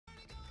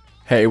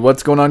Hey,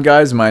 what's going on,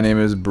 guys? My name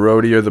is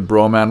Brody, or the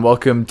Bro Man.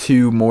 Welcome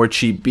to more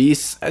Cheap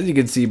Beasts. As you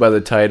can see by the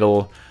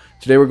title,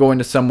 today we're going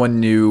to someone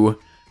new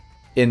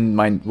in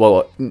my,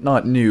 well,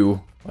 not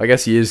new, I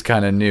guess he is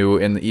kind of new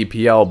in the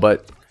EPL,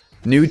 but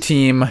new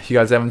team. You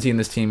guys haven't seen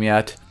this team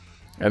yet.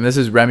 And this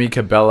is REMY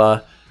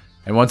CABELLA.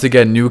 And once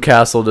again,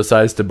 Newcastle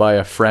decides to buy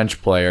a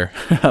French player.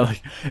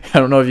 Like, I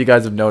don't know if you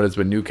guys have noticed,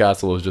 but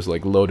Newcastle is just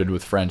like loaded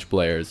with French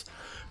players.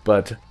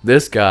 But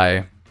this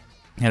guy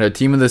had a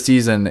team of the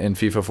season in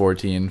FIFA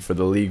 14 for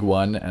the League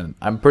One, and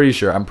I'm pretty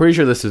sure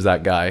this is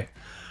that guy.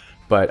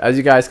 But as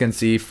you guys can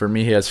see, for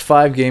me, he has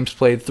 5 games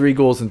played, 3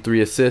 goals and 3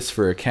 assists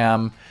for a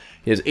cam.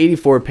 He has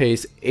 84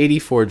 pace,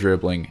 84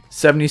 dribbling,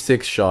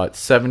 76 shots,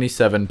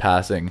 77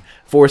 passing,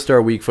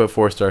 4-star weak foot,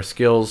 4-star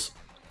skills.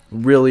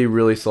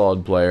 Really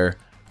solid player.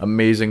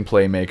 Amazing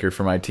playmaker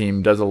for my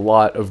team. Does a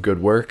lot of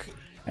good work,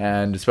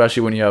 and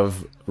especially when you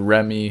have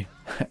Remy.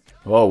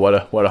 Oh,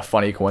 what a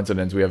funny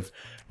coincidence. We have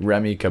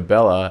REMY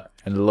CABELLA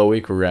and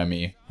Loic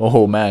Remy.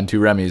 Oh man, 2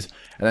 Remys.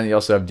 And then you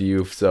also have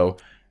Diouf. So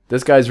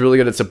this guy's really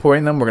good at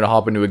supporting them. We're going to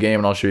hop into a game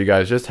and I'll show you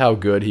guys just how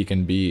good he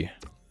can be.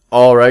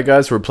 Alright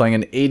guys, we're playing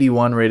an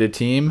 81 rated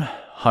team.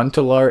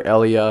 Huntelaar,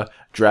 Elia,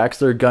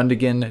 Draxler,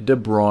 Gundogan, De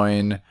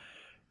Bruyne,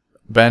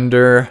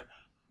 Bender,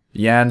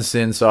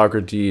 Janssen,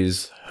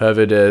 Socrates,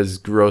 Hövedes,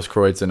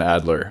 Grosskreutz, and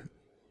Adler.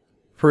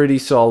 Pretty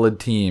solid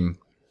team.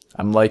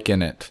 I'm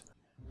liking it.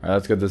 Alright,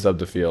 let's get this up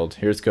the field.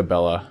 Here's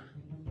CABELLA.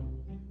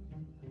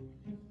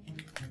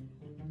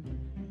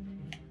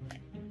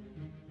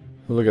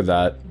 Look at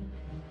that.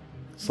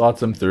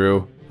 Slots him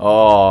through.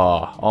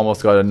 Oh,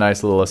 almost got a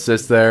nice little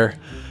assist there.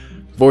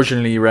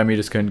 Fortunately, Remy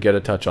just couldn't get a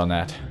touch on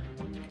that.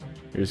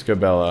 Here's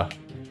CABELLA.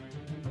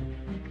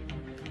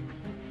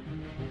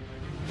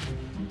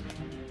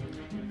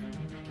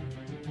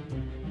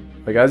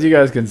 Like, as you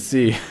guys can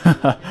see,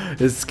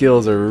 his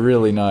skills are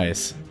really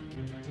nice.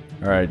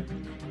 Alright.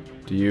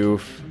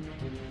 Diouf.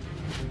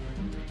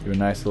 Do a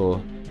nice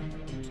little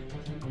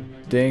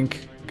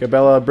dink.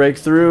 CABELLA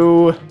breaks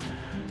through.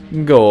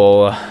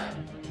 Goal.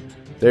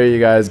 There you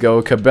guys go.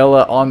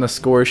 CABELLA on the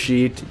score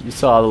sheet. You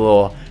saw the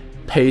little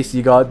pace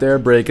you got there,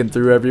 breaking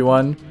through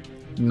everyone.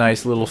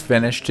 Nice little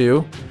finish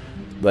too.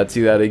 Let's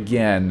see that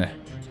again.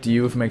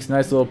 Diouf makes a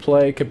nice little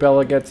play.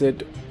 CABELLA gets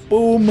it.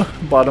 Boom.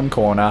 Bottom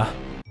corner.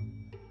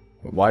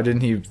 Why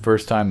didn't he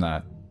first time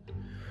that?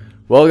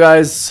 Well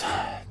guys,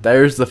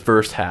 there's the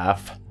first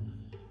half.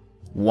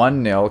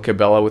 1-0,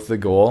 CABELLA with the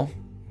goal.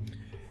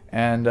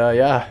 And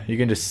yeah, you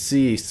can just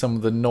see some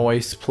of the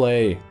nice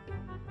play.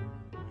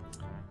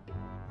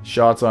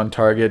 Shots on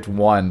target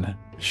 1.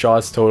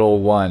 Shots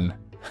total 1.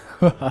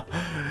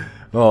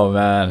 Oh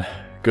man,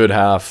 good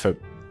half.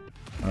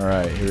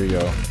 Alright, here we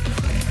go.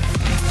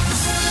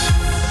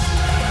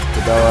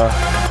 CABELLA.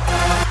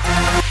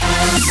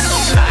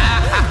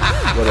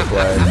 What a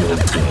play.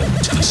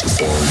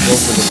 Go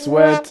for the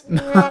sweat.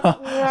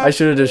 I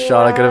should have just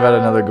shot. I could have had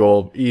another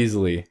goal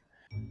easily.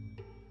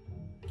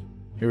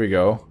 Here we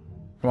go.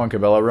 Come on,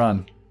 CABELLA,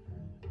 run.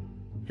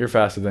 You're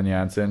faster than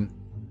Janssen.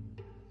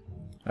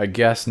 I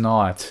guess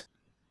not.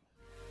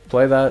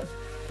 Play that.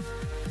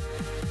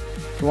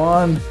 Come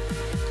on.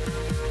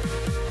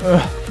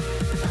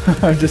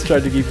 I just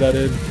tried to keep that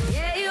in.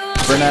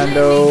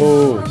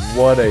 Fernando.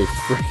 What a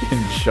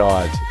freaking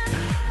shot.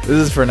 This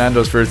is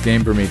Fernando's first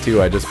game for me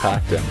too. I just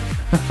packed him.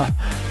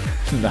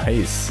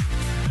 Nice.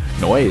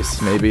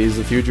 Nice. Maybe he's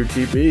a future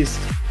cheap beast.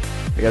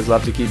 You guys will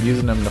have to keep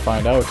using him to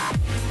find out.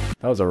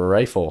 That was a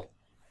rifle.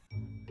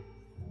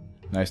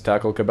 Nice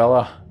tackle,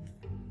 CABELLA.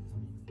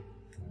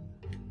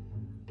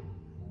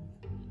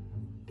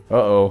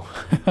 Uh-oh.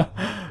 Look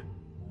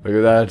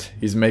at that.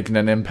 He's making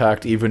an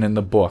impact even in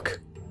the book.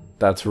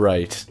 That's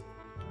right.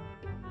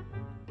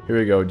 Here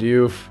we go.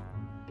 Diouf.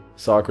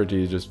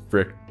 Socrates just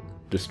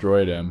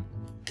destroyed him.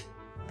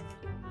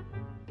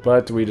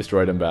 But we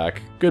destroyed him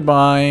back.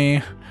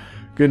 Goodbye.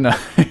 Good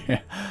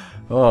night.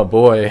 Oh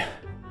boy.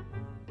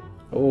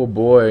 Oh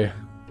boy.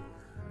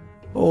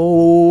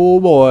 Oh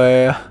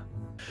boy.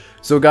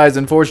 So guys,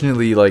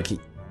 unfortunately, like,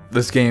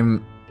 this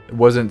game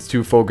wasn't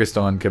too focused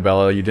on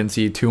CABELLA. You didn't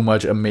see too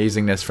much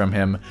amazingness from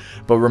him.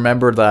 But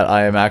remember that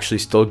I am actually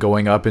still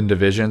going up in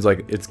divisions.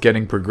 Like, it's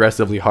getting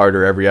progressively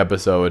harder every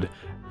episode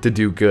to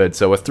do good.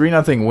 So a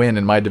 3-0 win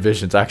in my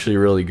division is actually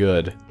really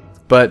good.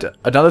 But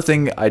another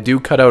thing, I do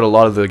cut out a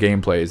lot of the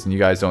gameplays, and you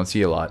guys don't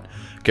see a lot.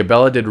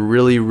 CABELLA did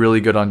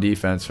really good on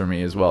defense for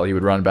me as well. He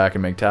would run back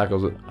and make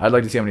tackles. I'd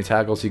like to see how many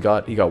tackles he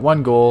got. He got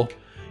 1 goal.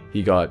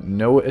 He got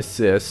no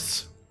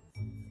assists.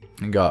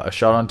 He got a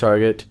shot on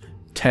target.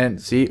 10,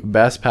 see,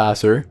 best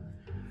passer,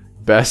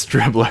 best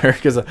dribbler,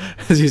 because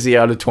as you see,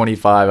 out of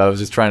 25, I was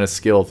just trying to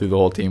skill through the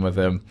whole team with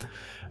him.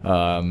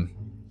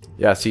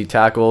 Yeah, see,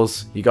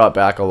 tackles, he got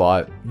back a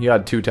lot. He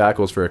had 2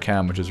 tackles for a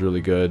cam, which is really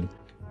good.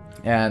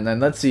 And then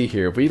let's see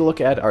here, if we look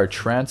at our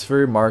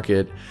transfer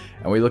market,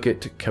 and we look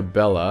at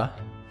CABELLA,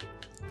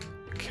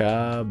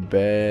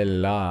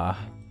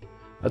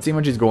 let's see how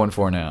much he's going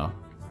for now.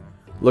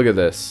 Look at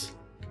this.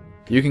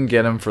 You can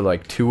get him for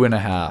like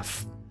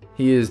 2.5.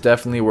 He is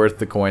definitely worth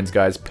the coins,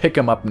 guys. Pick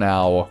him up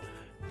now.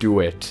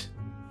 Do it.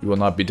 You will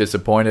not be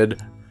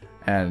disappointed.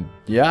 And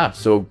yeah,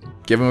 so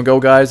give him a go,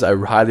 guys. I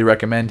highly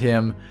recommend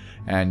him,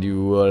 and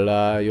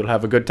you'll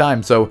have a good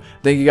time. So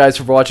thank you guys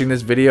for watching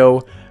this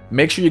video.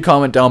 Make sure you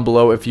comment down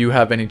below if you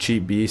have any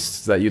cheap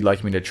beasts that you'd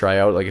like me to try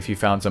out. Like if you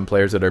found some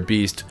players that are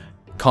beast,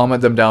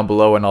 comment them down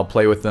below and I'll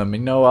play with them. You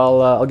know,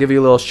 I'll give you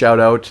a little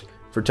shout out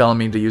for telling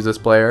me to use this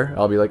player.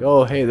 I'll be like,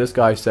 oh hey, this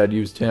guy said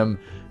used him,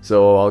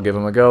 so I'll give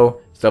him a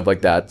go. Stuff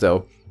like that.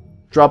 So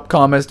drop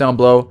comments down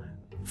below.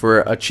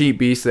 For a cheap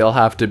beast, they'll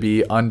have to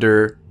be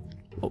under,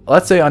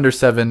 let's say under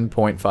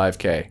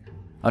 7.5k.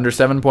 Under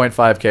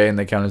 7.5k and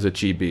they count as a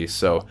cheap beast.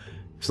 So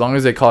as long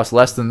as they cost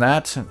less than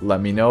that,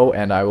 let me know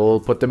and I will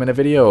put them in a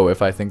video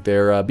if I think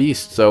they're a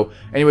beast. So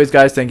anyways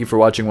guys, thank you for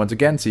watching once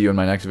again. See you in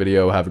my next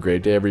video. Have a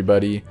great day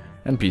everybody,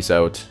 and peace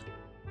out.